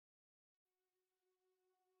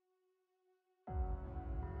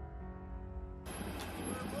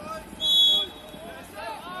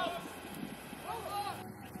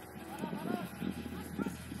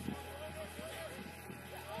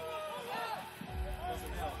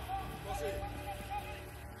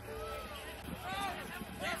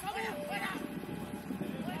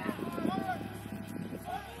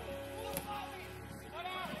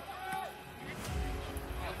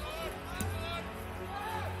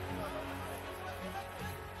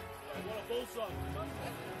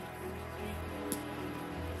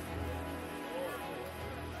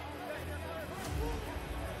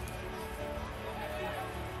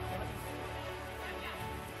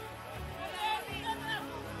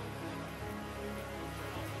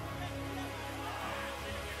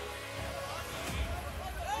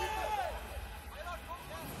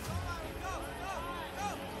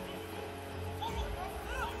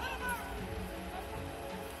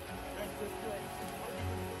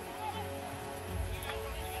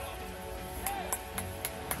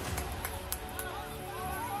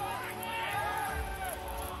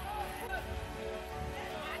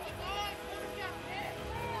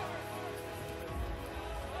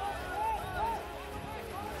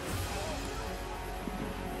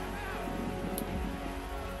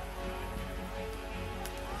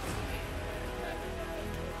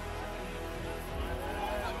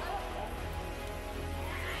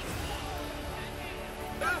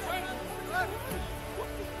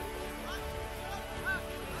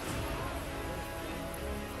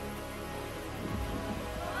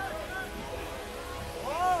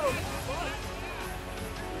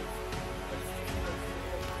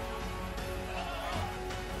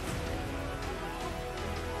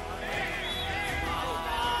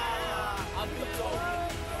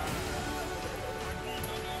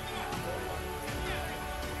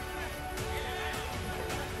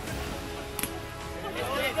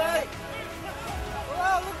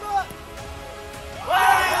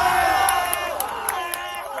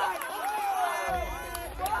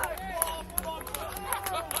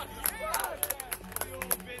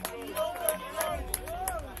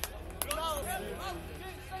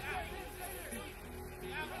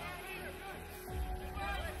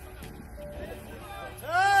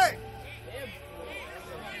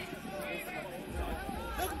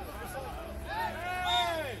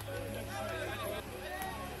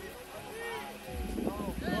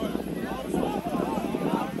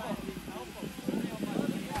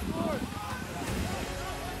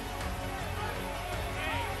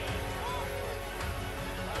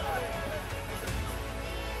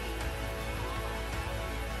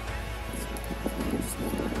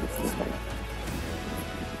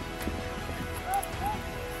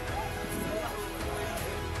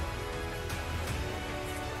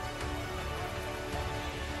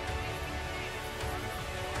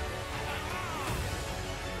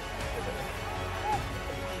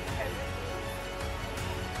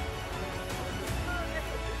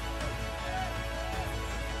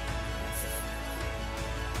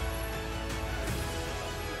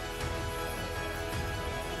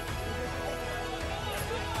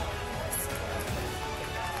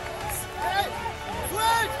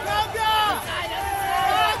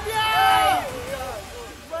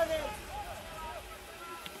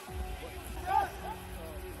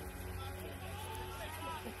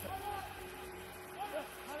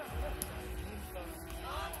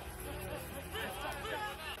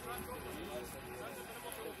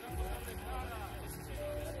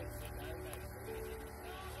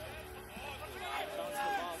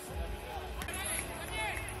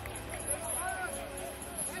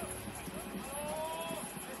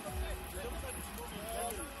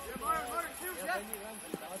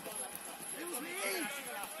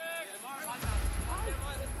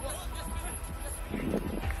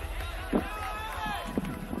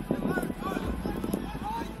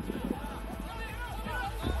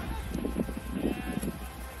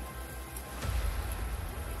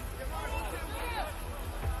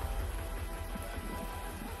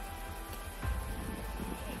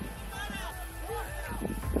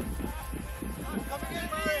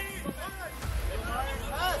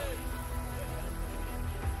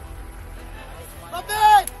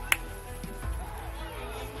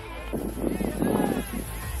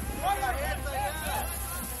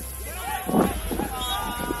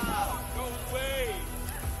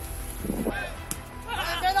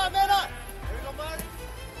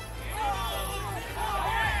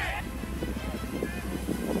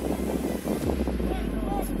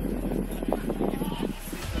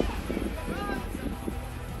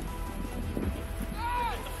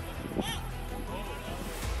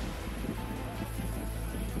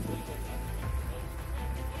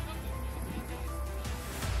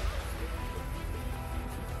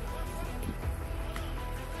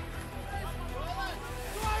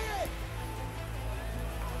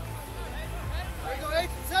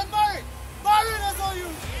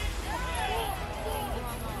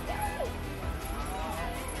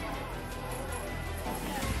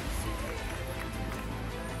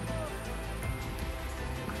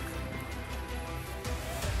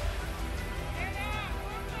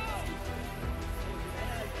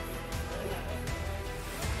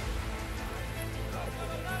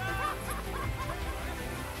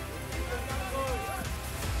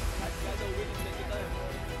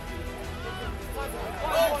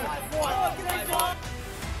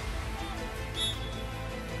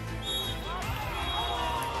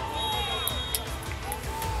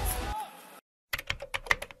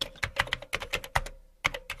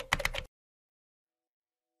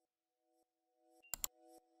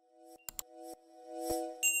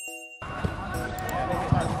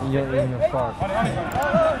You're in the far.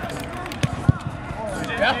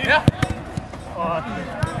 Yeah.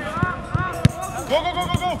 Go.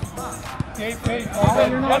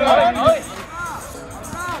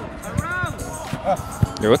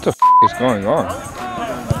 Yeah, what the f is going on?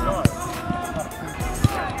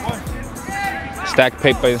 Stack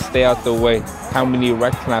paper and stay out the way. How many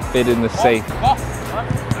racks can I fit in the safe?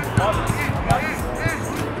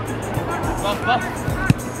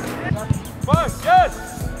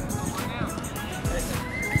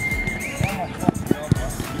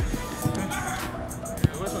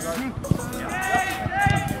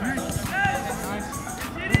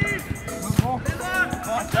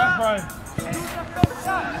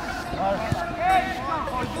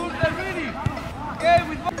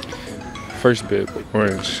 First bit,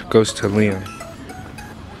 orange, goes to Liam.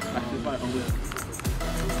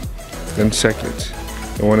 Then second,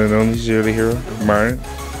 the one and only zero hero, Myron.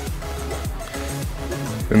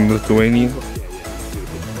 Then Lithuanian,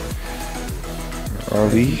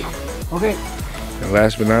 Ali. Okay. And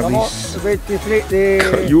last but not least,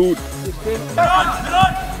 you.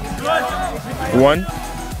 1,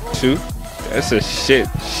 2. That's a shit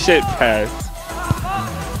pass.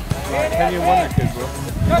 Can you win that kid, bro?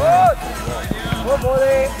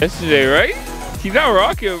 Yesterday, right? He's not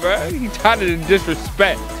rocking, bro. He tried it in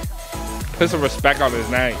disrespect. Put some respect on his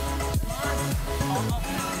name.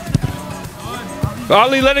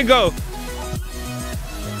 Ollie, let it go.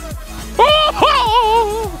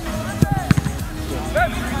 Oh!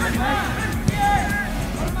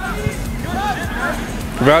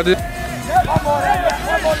 Rounded. One more.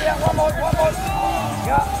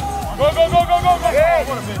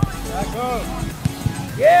 Go.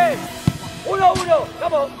 Yes. Uno.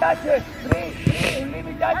 Come on. Touch it. Three. Leave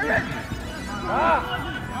it touch it.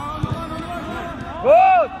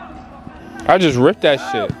 Good. I just ripped that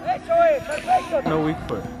shit. No weak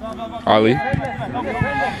foot. Ali.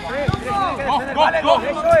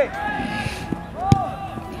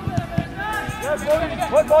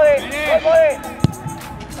 Good body.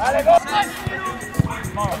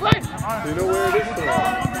 Do you know where it is from?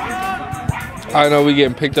 I know we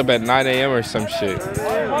getting picked up at 9 a.m. or some shit.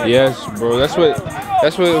 Yes, bro. That's what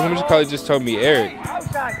Homer's college just told me, Eric.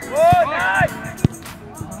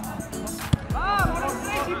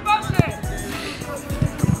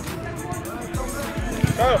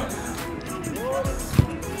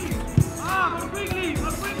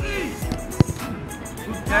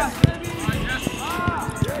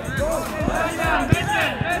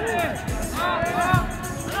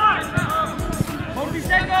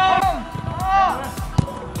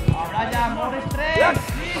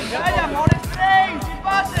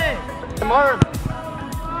 Myron.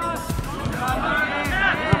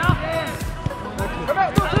 Go.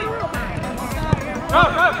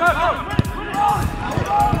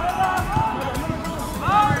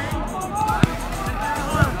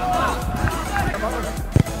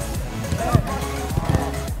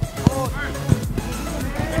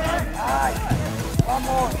 One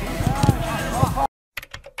more.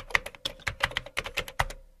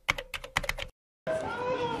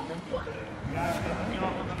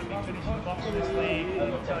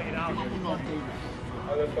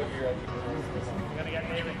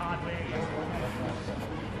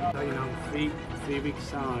 You know, three weeks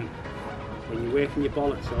time, when you're working your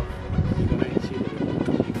bollocks off, you're going to see that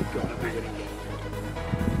you've got to be winning games.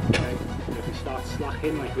 Okay? If you start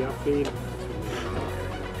slacking like we have been,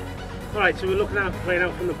 alright, so we're looking at playing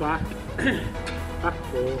out from the back, back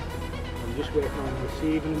four, and just working on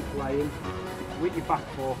receiving and playing with your back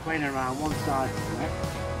four, playing around one side to the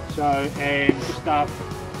next. So just have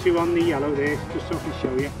 2 on the yellow there, just so I can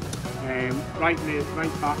show you. Right mid,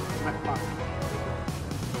 right back, left back.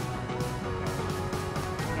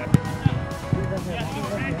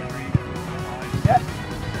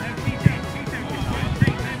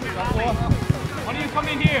 Why do you come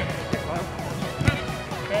in here?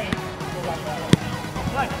 Okay.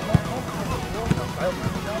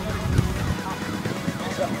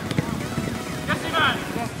 Yes, man.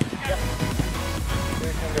 Let's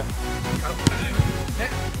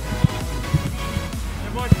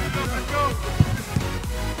go.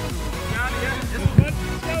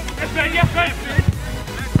 Yes, man.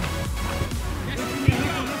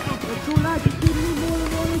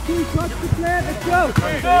 Touch the plan, let's go!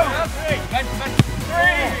 Let's go!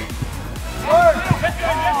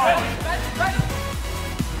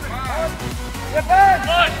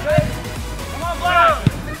 Come on, Black!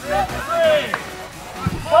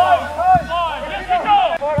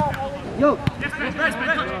 Yo! Yes, Ben!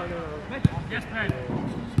 Yes, Ben!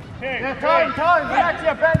 Okay, time! Relax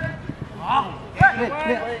here, Ben!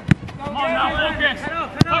 Come on now, focus!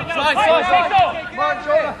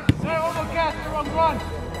 shoulder. Say one more gas, the wrong run.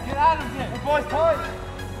 Get out of here. The boy's tight.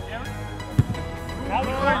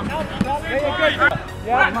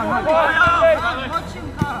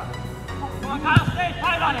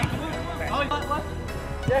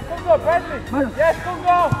 Yes, come go, Bradley. Yes, come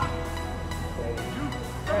go.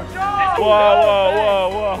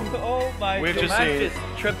 Whoa. Oh my God. We've just seen just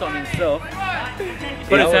tripped on himself.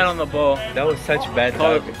 Put his hand on the ball. that was such bad.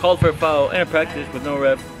 Called for a foul in a practice with no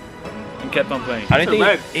ref and kept on playing. I don't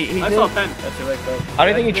think he I saw 10. That's a red card. I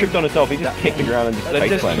don't think he tripped on himself. He just kicked the ground and just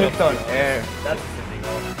face planted. Tripped on air. That's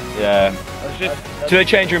Yeah. To the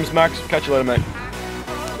change rooms, Max. Catch you later, mate.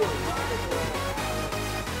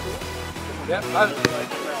 Yep.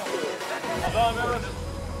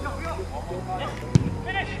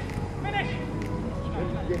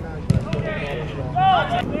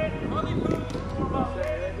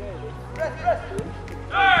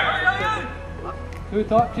 Who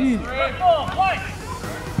thought? Geez.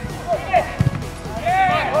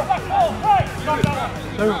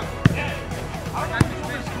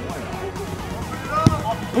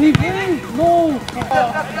 Please, no.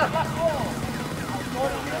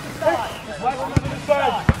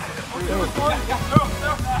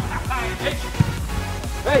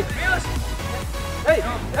 Hey! Hey!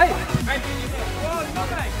 Hey!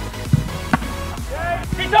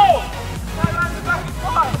 Tito!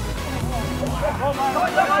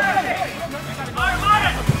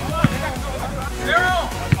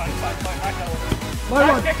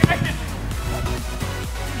 Myron!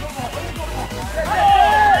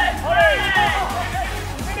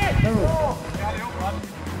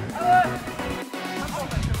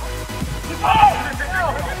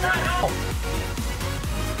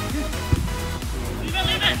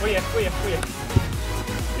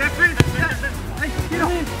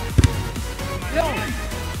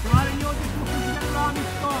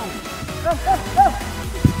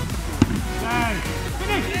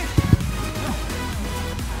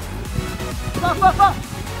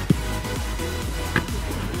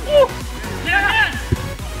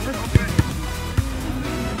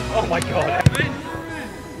 Oh my God.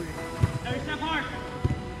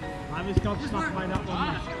 I just got stuck by that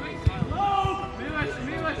one.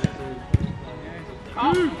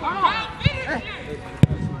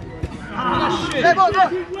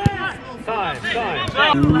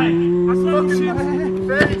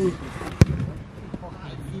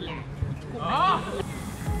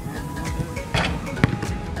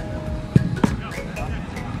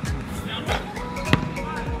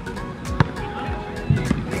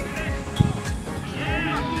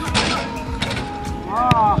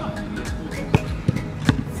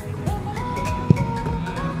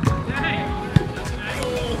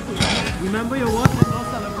 Remember your words and no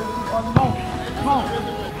celebration on Mong. Mong.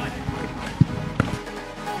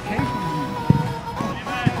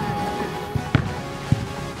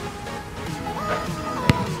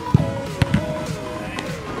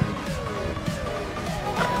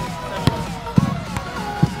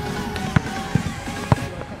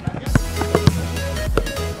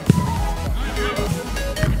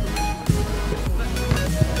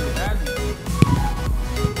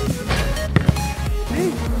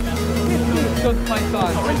 Just my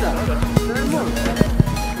side.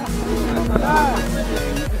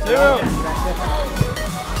 Zero.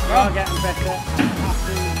 You're getting better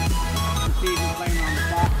after the season playing on the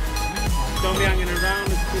back. Don't be hanging around.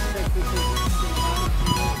 It's too sexy.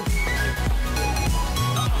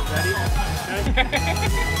 Ready?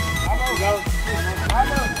 Go.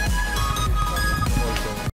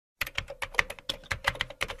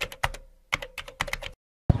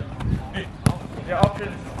 Your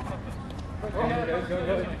options.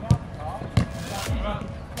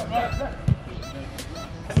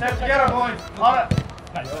 Step together, boys. On it.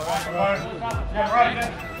 Yeah, right.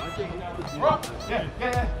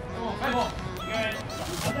 Yeah.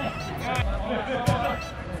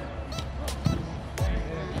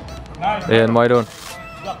 Ian, Myron.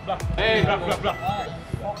 Hey.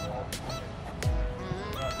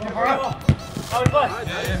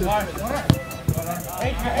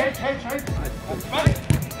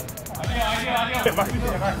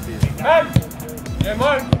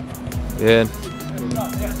 Ian.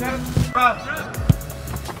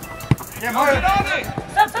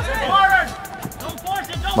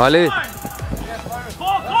 Mali.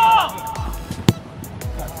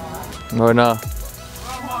 No, no.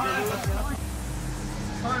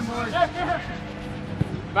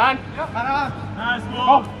 Man. Nice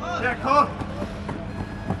ball. Yeah, call.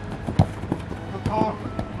 Good call.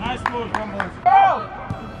 Nice ball. Come on. Go!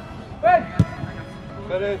 Ben!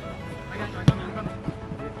 Ready.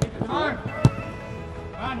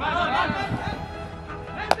 Yeah,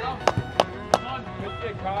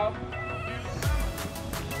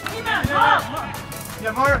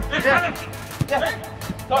 Myron. Yeah.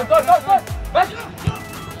 Go.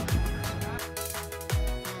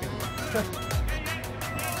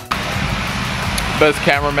 Best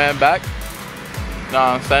cameraman back. Know what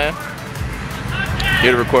I'm saying?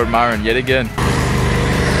 Here to record Myron yet again.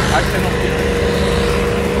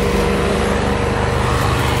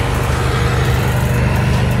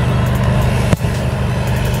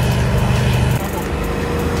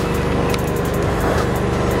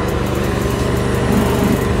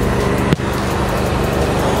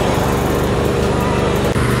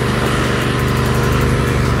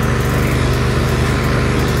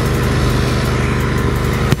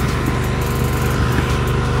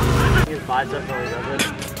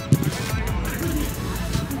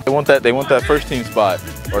 They want that first team spot,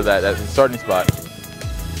 or that starting spot.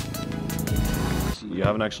 You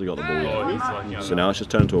haven't actually got the ball yet. So now it's just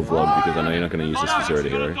turned into a vlog because I know you're not going to use this to zero to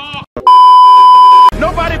hero.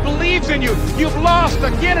 Nobody believes in you. You've lost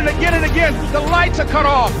again and again and again. The lights are cut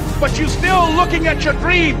off, but you're still looking at your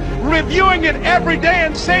dream, reviewing it every day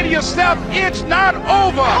and say to yourself, it's not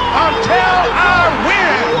over until I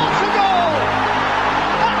win. What a goal!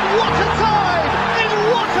 And what a time! In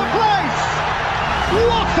what a place!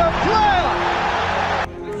 What a player!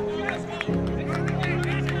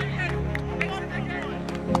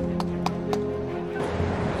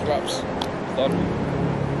 Raps. Done.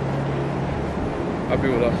 Happy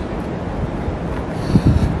with us.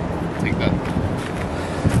 Take that.